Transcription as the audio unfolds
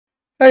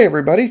Hey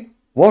everybody,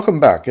 welcome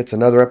back. It's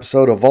another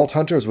episode of Vault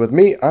Hunters with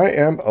me. I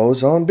am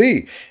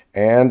OzoneB,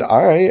 and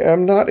I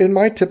am not in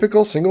my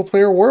typical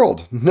single-player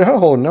world.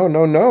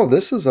 No.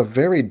 This is a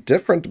very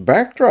different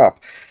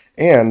backdrop,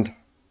 and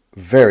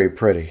very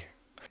pretty.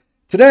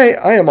 Today,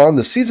 I am on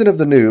the Season of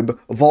the Noob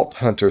Vault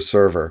Hunter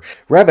server.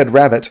 Rabid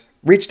Rabbit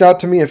reached out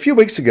to me a few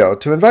weeks ago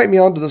to invite me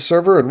onto the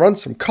server and run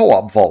some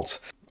co-op vaults.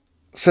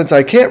 Since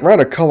I can't run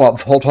a co-op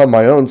vault on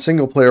my own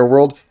single-player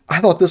world, I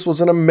thought this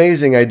was an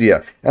amazing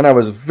idea, and I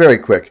was very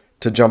quick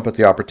to jump at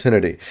the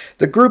opportunity.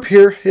 The group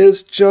here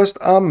is just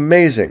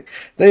amazing.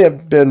 They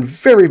have been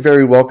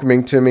very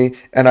welcoming to me,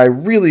 and I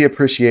really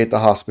appreciate the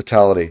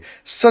hospitality.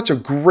 Such a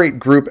great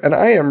group, and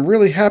I am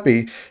really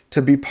happy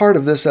to be part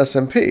of this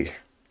SMP,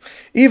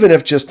 even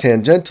if just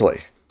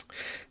tangentially.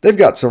 They've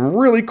got some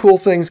really cool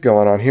things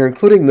going on here,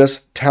 including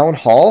this town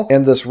hall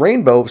and this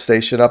rainbow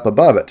station up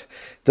above it.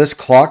 This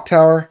clock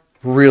tower,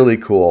 really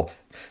cool.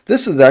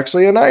 This is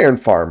actually an iron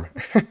farm,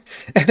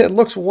 and it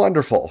looks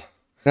wonderful.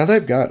 Now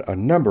they've got a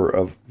number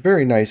of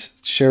very nice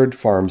shared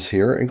farms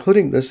here,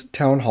 including this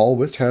town hall,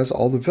 which has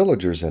all the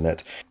villagers in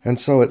it. And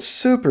so it's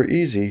super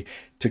easy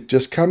to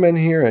just come in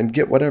here and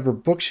get whatever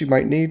books you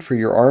might need for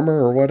your armor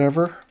or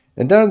whatever.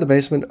 And down in the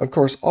basement, of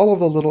course, all of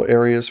the little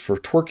areas for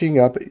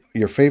twerking up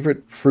your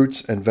favorite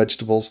fruits and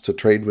vegetables to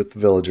trade with the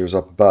villagers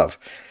up above.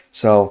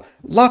 So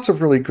lots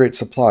of really great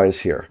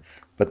supplies here,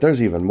 but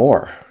there's even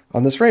more.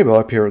 On this rainbow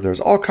up here,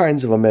 there's all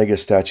kinds of Omega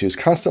statues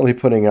constantly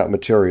putting out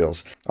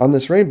materials. On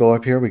this rainbow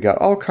up here, we got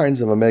all kinds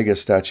of Omega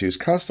statues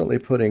constantly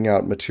putting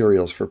out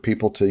materials for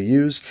people to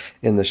use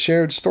in the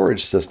shared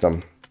storage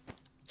system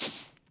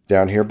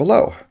down here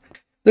below.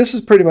 This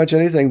is pretty much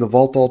anything the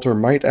Vault Altar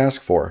might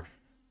ask for,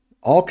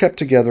 all kept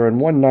together in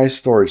one nice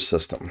storage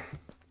system.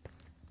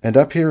 And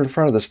up here in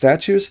front of the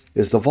statues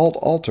is the Vault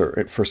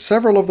Altar for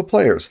several of the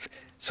players.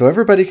 So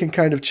everybody can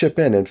kind of chip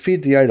in and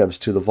feed the items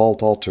to the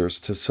Vault Altars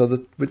so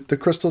that the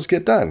crystals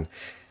get done.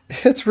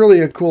 It's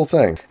really a cool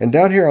thing. And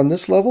down here on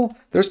this level,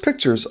 there's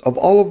pictures of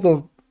all of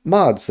the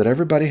mods that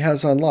everybody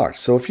has unlocked.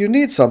 So if you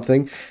need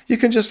something, you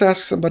can just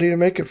ask somebody to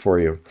make it for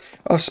you,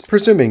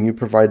 presuming you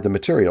provide the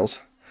materials.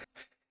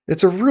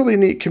 It's a really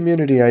neat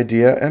community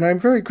idea, and I'm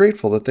very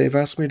grateful that they've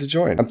asked me to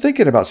join. I'm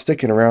thinking about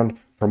sticking around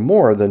for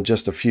more than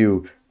just a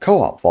few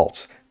co-op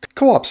vaults.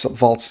 Co-op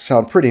vaults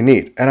sound pretty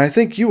neat, and I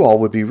think you all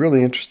would be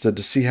really interested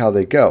to see how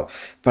they go,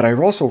 but I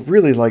also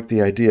really like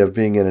the idea of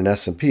being in an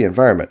SMP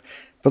environment.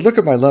 But look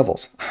at my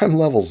levels. I'm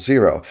level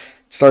 0.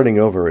 Starting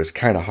over is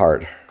kind of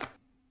hard.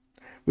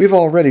 We've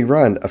already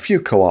run a few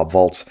co-op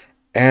vaults,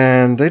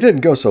 and they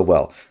didn't go so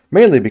well,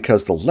 mainly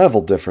because the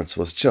level difference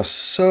was just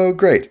so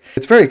great.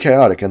 It's very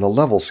chaotic, and the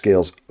level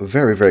scales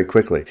very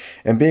quickly,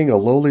 and being a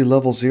lowly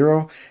level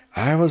 0,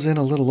 I was in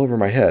a little over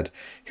my head.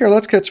 Here,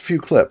 let's catch a few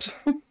clips.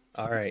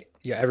 All right.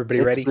 Yeah, everybody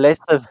ready?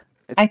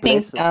 I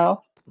think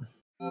so.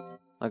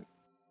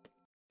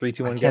 3,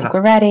 2, 1, go.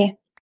 We're ready.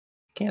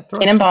 Can't throw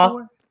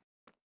Cannonball.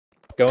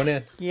 Going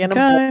in.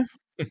 Okay.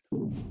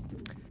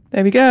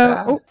 There we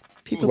go. Oh,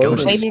 people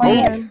Loaded Baby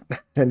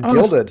and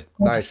gilded.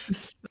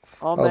 Nice.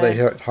 Oh, They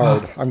hit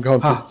hard. I'm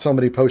going through so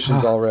many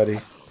potions already.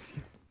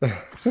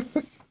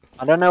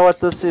 I don't know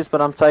what this is,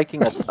 but I'm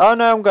taking it. Oh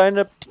no, I'm going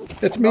to...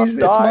 It's me. It's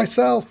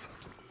myself.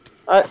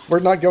 We're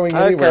not going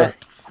anywhere.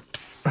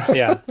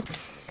 Yeah.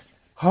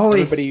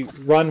 Holy. Everybody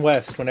run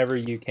west whenever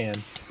you can.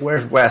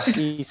 Where's west?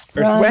 East.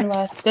 Run West.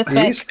 west. This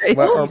way. East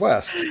or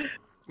west?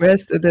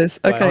 West it is.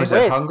 Okay. Wow. Is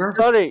West, it hunger?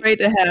 sorry.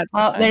 Straight ahead.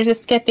 Oh, there's a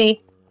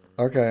Skippy.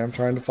 Okay, I'm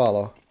trying to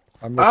follow.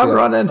 I'm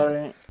running.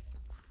 Sorry.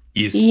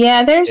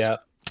 Yeah, there's Yeah.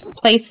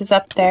 places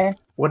up there.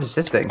 What is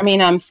this thing? I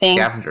mean,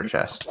 things. Scavenger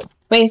chest.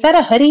 Wait, is that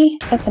a hoodie?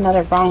 That's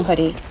another wrong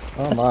hoodie.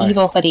 Oh That's my.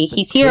 evil hoodie.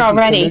 He's here Tanuki,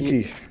 already.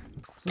 Tanuki.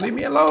 Leave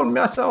me alone,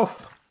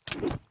 myself.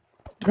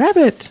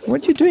 Rabbit,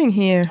 what you doing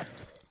here?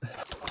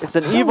 It's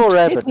an evil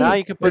rabbit. Now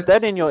you can put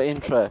that in your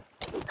intro.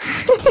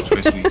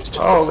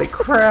 Holy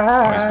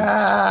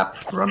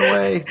crap! Run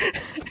away.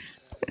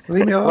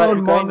 Leave me What,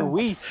 alone, going to Mom.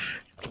 Weiss?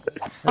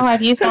 Oh,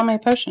 I've used all my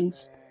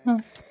potions.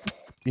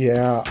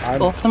 Yeah,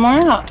 Pull some more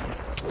out.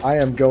 I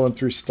am going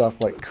through stuff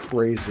like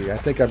crazy. I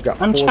think I've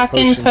got I'm 4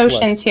 chucking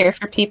potions left. here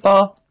for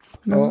people.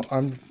 Oh,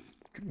 I'm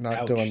not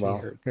Ouch, doing he well.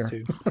 hurts Here.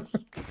 too.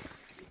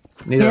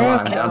 Neither Here, am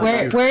I. I'm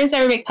down to where is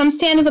everybody? Come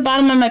stand at the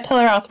bottom of my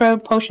pillar. I'll throw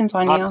potions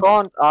on I you.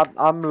 can't.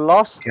 I'm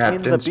lost in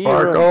Captain the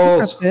beer room.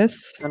 Sparkles.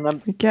 This. And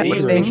I'm We get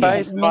being things.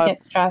 chased Make by... it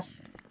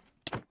stress.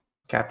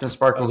 Captain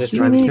Sparkles Oh, is this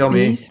trying to is- kill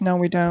me. These? No,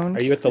 we don't.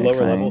 Are you at the lower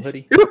Okay. level,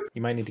 Hoodie?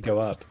 You might need to go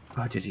up.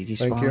 Oh, did he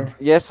Thank despawn? you.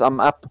 Yes,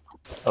 I'm up.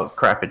 Oh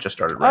crap! It just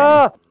started raining.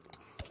 Ah!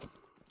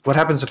 What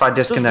happens if I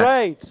Just disconnect?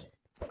 raid.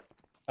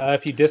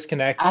 If you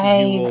disconnect,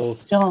 I you will...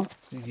 don't.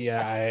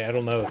 Yeah, I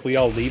don't know. If we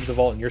all leave the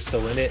vault and you're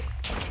still in it,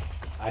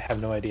 I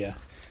have no idea.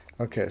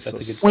 Okay, That's a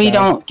good so We sound.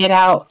 don't get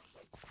out.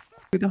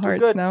 Do the We're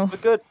hearts good. now. We're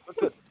good. We're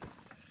good.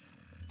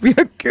 We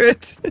are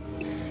good.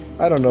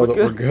 I don't know We're that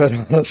we're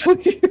good,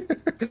 honestly.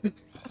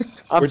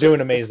 We're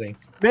doing amazing.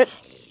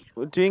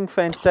 We're doing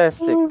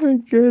fantastic. Oh my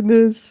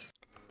goodness.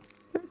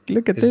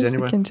 Look at Is this.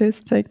 anyone- We can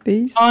just take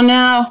these. Oh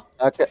no.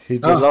 Okay. He We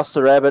just lost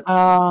the rabbit.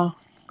 Oh.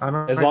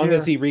 As long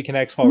as he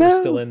reconnects while we're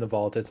still in the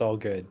vault, it's all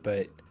good.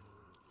 But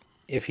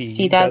if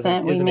he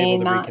doesn't, isn't we able may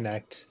to not.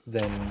 reconnect,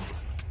 then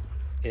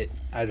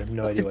I have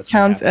no idea what's It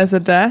going to counts happen. as a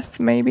death,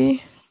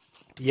 maybe?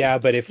 Yeah,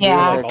 but if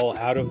Yeah. we're like all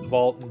out of the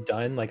vault and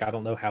done, like I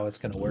don't know how it's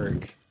going to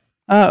work.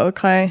 Oh,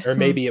 okay. Or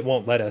maybe it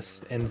won't let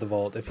us end the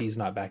vault if he's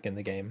not back in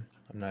the game.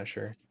 I'm not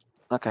sure.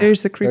 Okay.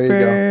 There's a There you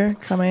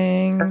creeper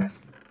coming.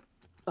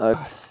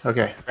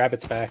 Okay.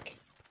 Rabbit's back.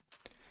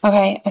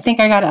 Okay, I think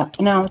I got up.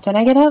 No, did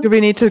I get up? Do we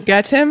need to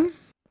get him?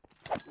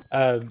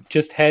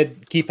 Just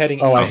keep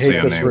heading. Oh, I I'll east. hate say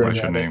a this name. room.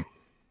 What's your name?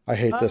 I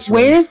hate this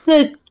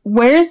room.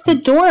 Where's the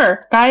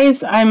door?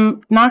 Guys,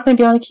 I'm not going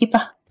to be able to keep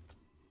up.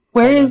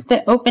 Where Hold is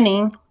the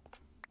opening?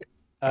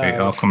 Hey,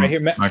 I'll come right here.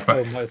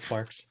 Magpie. Oh, it's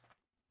Mark's.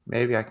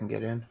 Maybe I can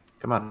get in.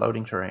 Come on,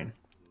 loading terrain.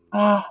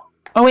 Oh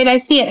wait, I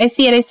see it.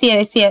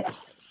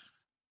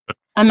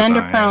 I'm Yes,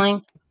 under I am.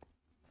 pearling.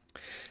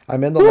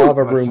 I'm in the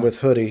lava room with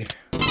Hoodie.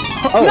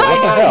 Oh,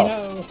 what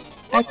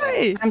the hell?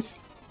 Hey,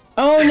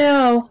 Oh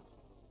no.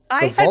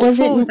 I The had vault-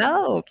 full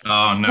health.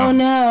 Oh no, Oh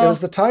no. It was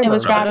the timer. It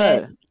was No,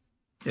 Rabbit.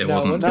 it No,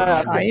 wasn't.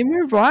 no.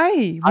 Timer, why?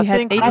 We I had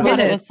think 8 I thought it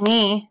minutes. was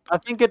me. I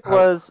think it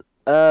was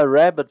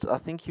Rabbit. I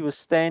think he was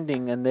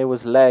standing and there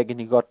was lag and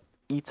he got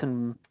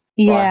eaten.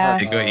 Yeah.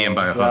 He got eaten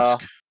by a Yeah.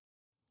 husk.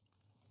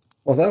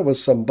 Well, that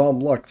was some bum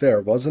luck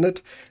there, wasn't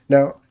it?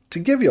 Now, to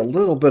give you a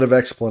little bit of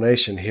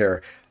explanation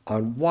here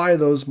on why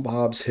those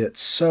mobs hit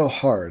so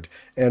hard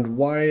and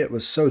why it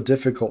was so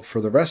difficult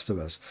for the rest of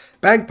us,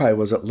 Magpie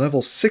was at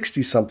level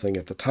 60-something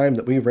at the time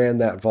that we ran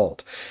that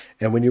vault.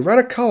 And when you run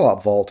a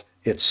co-op vault,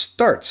 it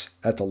starts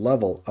at the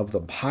level of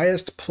the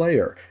highest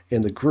player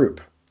in the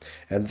group.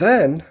 And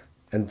then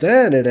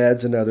it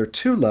adds another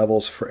 2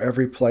 levels for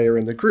every player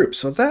in the group.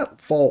 So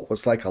that vault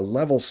was like a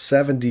level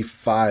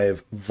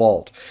 75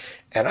 vault.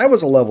 And I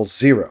was a level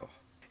 0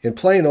 in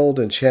plain old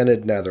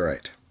enchanted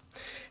netherite.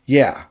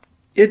 Yeah,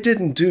 it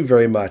didn't do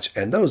very much,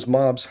 and those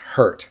mobs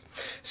hurt.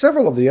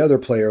 Several of the other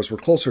players were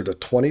closer to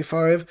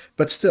 25,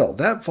 but still,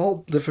 that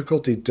vault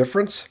difficulty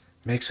difference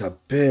makes a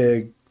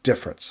big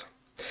difference.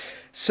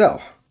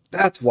 So,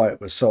 that's why it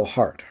was so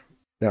hard.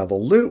 Now, the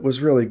loot was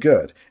really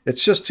good.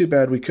 It's just too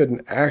bad we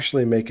couldn't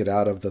actually make it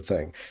out of the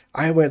thing.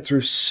 I went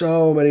through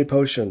so many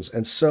potions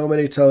and so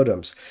many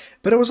totems,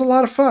 but it was a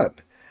lot of fun.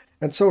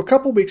 And so a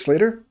couple weeks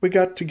later, we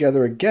got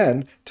together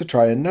again to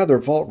try another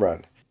vault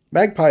run.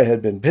 Magpie had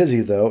been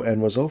busy, though,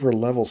 and was over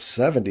level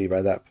 70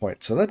 by that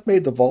point, so that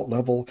made the vault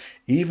level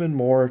even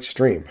more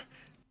extreme.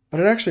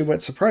 But it actually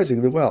went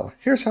surprisingly well.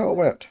 Here's how it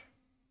went.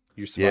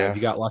 You survived. Yeah.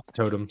 You got lots of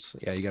totems.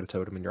 Yeah, you got a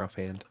totem in your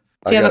offhand.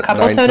 Do you I have a got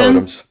couple 9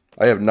 totems?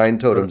 I have 9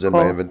 totems in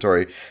my Cool.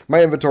 inventory.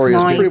 My inventory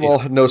is Nice. pretty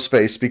well no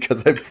space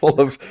because I'm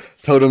full of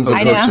totems and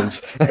I know.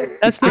 potions.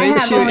 That's I the have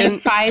issue. only In,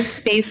 5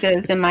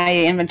 spaces in my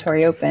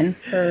inventory open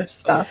for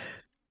stuff.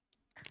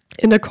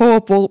 in a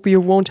co-op world,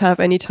 you won't have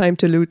any time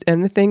to loot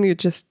anything. You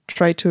just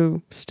try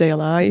to stay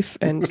alive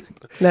and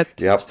let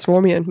Yep.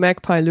 Swarmee and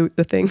Magpie loot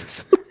the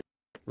things.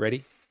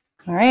 Ready?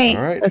 All right.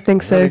 All right. I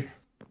think so. ready?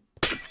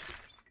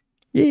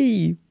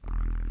 Yay!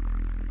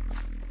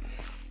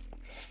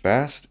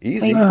 Fast,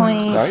 easy,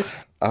 Waypoint. nice.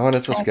 Oh, and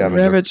it's a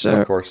scavenger,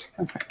 Ravager. of course.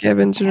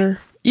 Scavenger.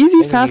 Easy,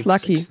 Only fast, needs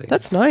lucky. 6 things.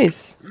 That's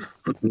nice.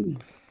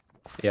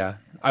 Yeah.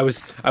 I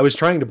was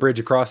trying to bridge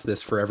across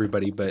this for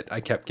everybody, but I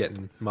kept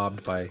getting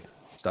mobbed by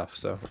stuff.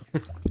 So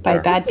By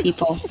There. bad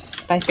people.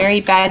 By very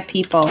bad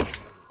people.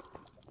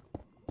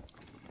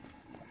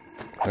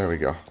 There we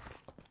go.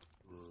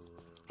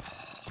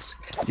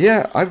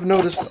 Yeah, I've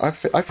noticed. I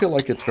feel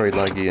like it's very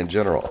laggy in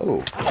general.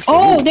 Oh,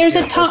 Oh, there's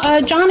a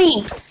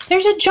Johnny.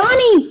 There's a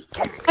Johnny.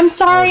 I'm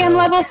sorry, I'm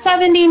level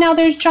 70 now.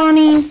 There's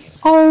Johnny.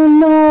 Oh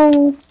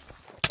no.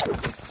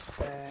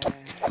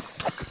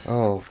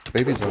 oh,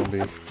 baby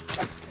zombie.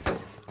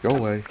 Go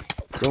away.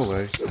 Go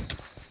away.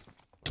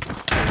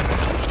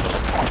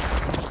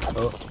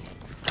 oh.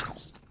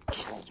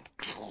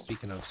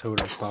 Speaking of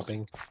totems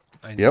popping.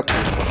 Yep,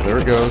 there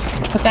it goes.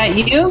 Was that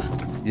you?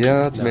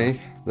 Yeah, that's No.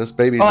 me. This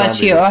baby Oh, zombie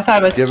that's you. is I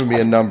thought it was giving me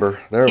a number.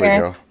 There we here.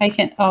 go. I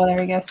can. Oh, there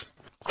he goes.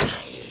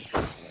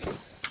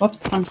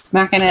 Whoops! I'm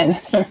smacking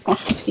it.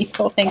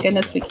 People. Thank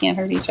goodness we can't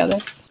hurt each other.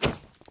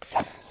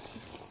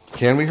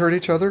 Can we hurt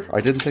each other?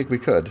 I didn't think we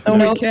could. Oh,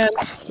 Nope. we can't.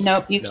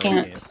 Nope, you No, we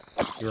can't.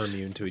 You're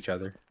immune to each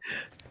other.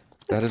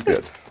 That is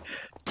good.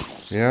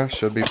 Yeah,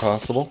 should be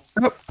possible.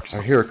 Oh.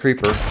 I hear a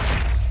creeper.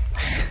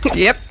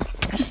 Yep.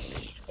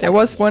 There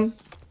was one.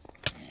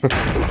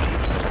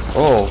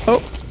 Oh,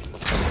 Oh,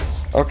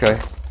 okay.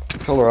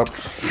 Fill her up.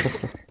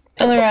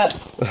 Fill her up.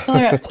 Fill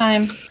her up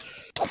time.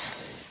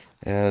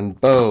 And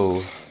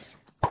bow.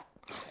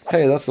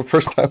 Hey, that's the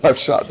first time I've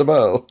shot the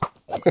bow.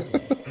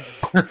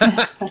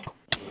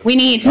 We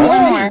need 4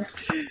 more.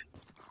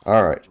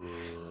 All right.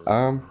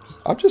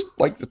 I'll just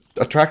like to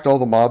attract all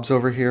the mobs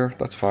over here.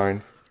 That's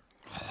fine.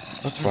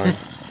 That's fine.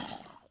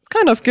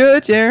 kind of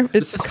good, yeah.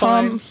 This It's is calm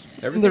fine. in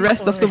the Everything's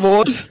rest of the fine.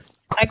 world.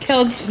 I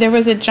killed. There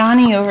was a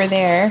Johnny over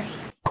there.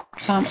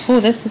 Oh,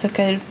 this is a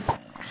good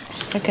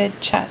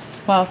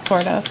chest. Well,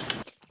 sort of.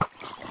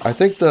 I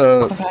think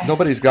Okay.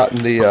 nobody's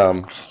gotten the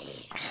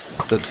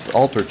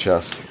altar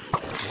chest.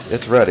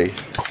 It's ready.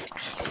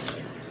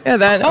 Yeah,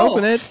 then Oh.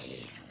 open it.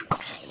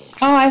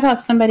 Oh, I thought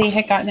somebody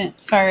had gotten it.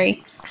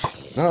 Sorry.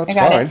 No, it's I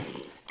got fine.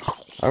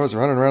 I was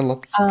running around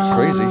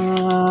crazy.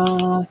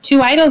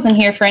 2 idols in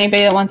here for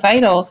anybody that wants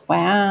idols.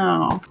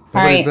 Wow. Nobody's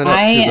All right, been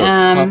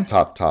up to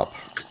the top.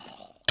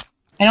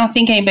 I don't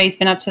think anybody's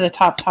been up to the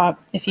top.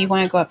 If you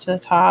want to go up to the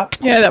top,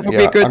 Yeah, that would be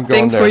Yeah, a good I'm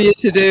going thing for there. you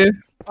to do,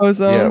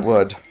 Ozone. Yeah, it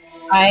would.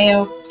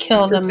 I'll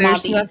kill the Because there's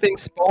mobbies. nothing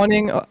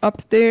spawning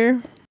up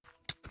there.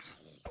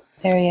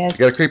 There he is. You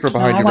got a creeper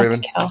behind I you, want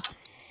Raven. to kill.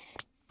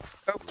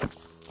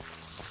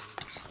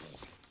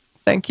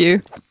 Thank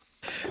you.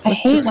 I Was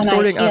hate just when I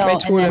sorting heal out my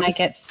and then I totems.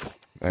 get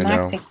I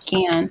know. smacked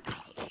again.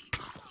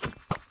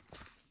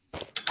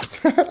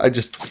 I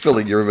just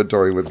filling your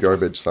inventory with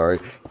garbage, sorry.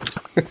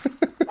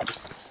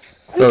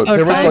 So okay.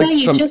 there was Tyler, like you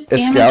some just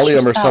damaged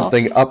Escalium or yourself.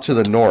 something up to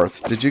the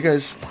north. Did you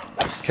guys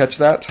catch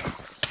that?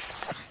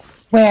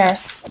 Where?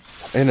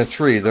 In a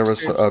tree, there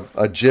was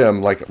a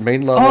gym, like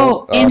main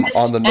level, Oh, in this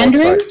on the end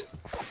north room? side.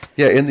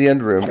 Yeah, in the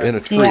end room, in a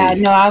tree. Yeah,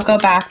 no, I'll go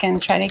back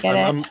and try to get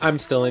it. I'm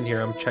still in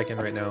here. I'm checking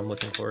right now. I'm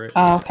looking for it.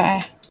 Oh,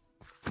 okay.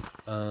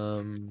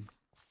 In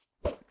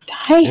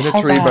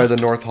a tree by the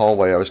north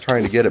hallway. I was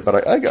trying to get it,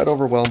 but I got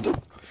overwhelmed.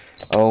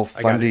 Oh,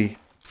 I got Fundy.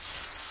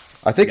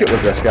 I think it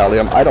was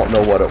Escalium. I don't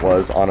know what it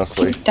was,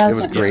 honestly. He It was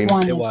doesn't green.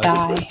 want It to was.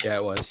 die. Yeah,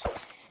 it was.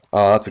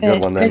 Oh, that's a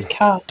good one then. Good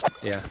call.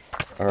 Yeah.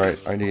 Alright,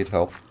 I need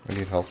help.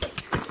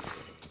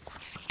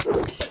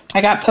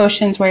 I got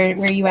potions. Where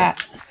you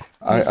at?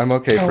 I'm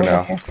okay for over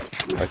now, here.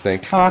 I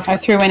think. Oh, I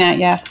threw one at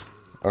ya.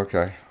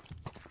 Okay.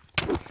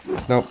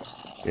 Nope.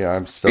 Yeah,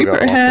 I'm still got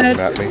Creeper lots of head.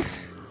 them at me.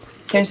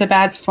 There's a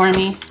bad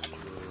Swarmee.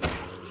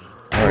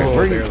 Alright, Oh,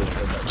 where barely killed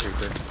that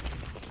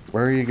creeper.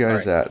 are you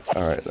guys at?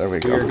 Alright, there we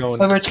We are go.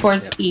 going. Over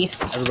towards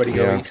east. Everybody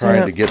go Yeah, I'm east.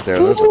 trying to get there.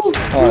 There's a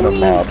ton of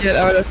mobs. Get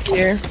out of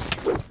here.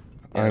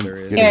 I'm there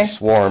is. getting Here.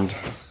 swarmed.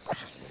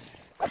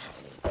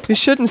 We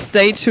shouldn't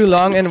stay too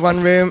long in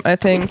one room, I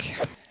think.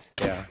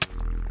 Yeah.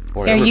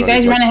 Boy, Here, you everybody's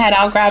guys like- run ahead.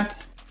 I'll grab.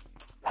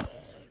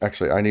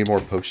 Actually, I need more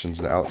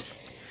potions now.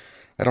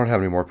 I don't have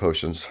any more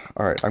potions.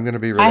 Alright, I'm gonna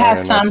be I relying have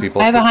on some.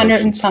 people I have for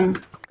 100 and potions.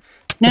 some.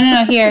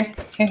 No. Here.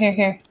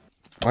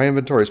 My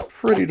inventory is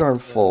pretty darn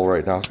full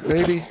right now,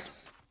 baby.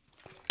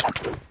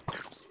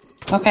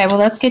 Okay, well,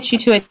 let's get you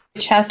to a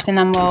chest and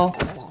then we'll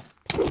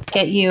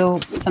get you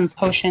some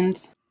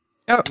potions.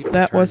 Oh,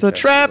 that was a Turn chest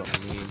is trap.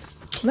 what we need.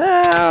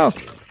 No.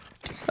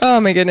 Oh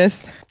my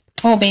goodness.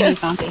 Oh, baby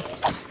zombie.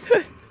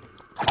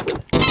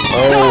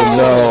 Oh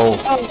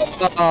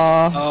no!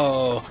 Aw.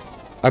 Oh.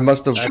 I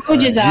must have Troj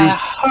is a used.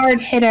 hard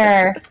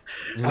hitter.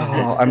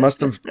 Oh, I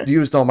must have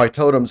used all my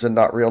totems and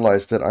not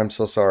realized it. I'm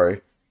so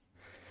sorry.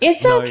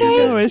 It's No, you're okay.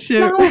 good. No It's issue.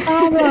 not a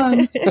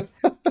problem.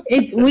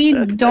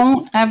 We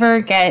don't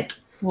ever get,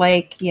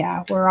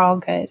 we're all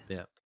good.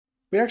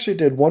 We actually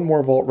did one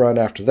more vault run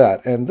after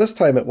that, and this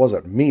time it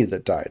wasn't me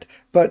that died,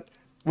 but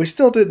we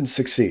still didn't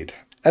succeed.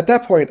 At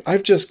that point,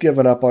 I've just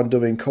given up on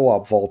doing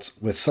co-op vaults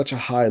with such a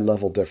high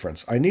level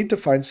difference. I need to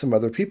find some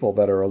other people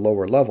that are a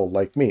lower level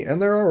like me,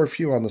 and there are a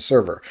few on the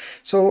server.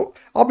 So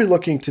I'll be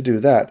looking to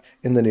do that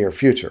in the near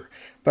future.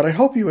 But I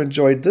hope you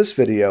enjoyed this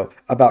video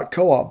about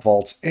co-op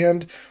vaults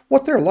and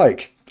what they're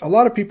like. A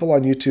lot of people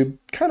on YouTube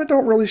kind of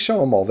don't really show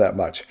them all that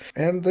much,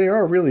 and they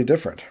are really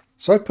different.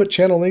 So I've put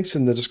channel links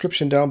in the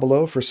description down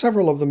below for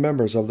several of the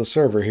members of the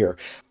server here.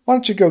 Why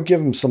don't you go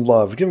give them some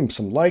love, give them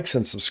some likes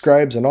and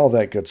subscribes and all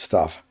that good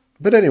stuff.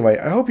 But anyway,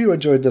 I hope you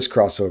enjoyed this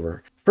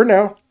crossover. For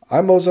now,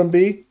 I'm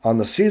OzoneB on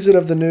the Season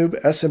of the Noob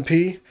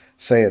SMP,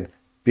 saying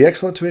be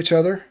excellent to each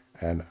other,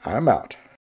 and I'm out.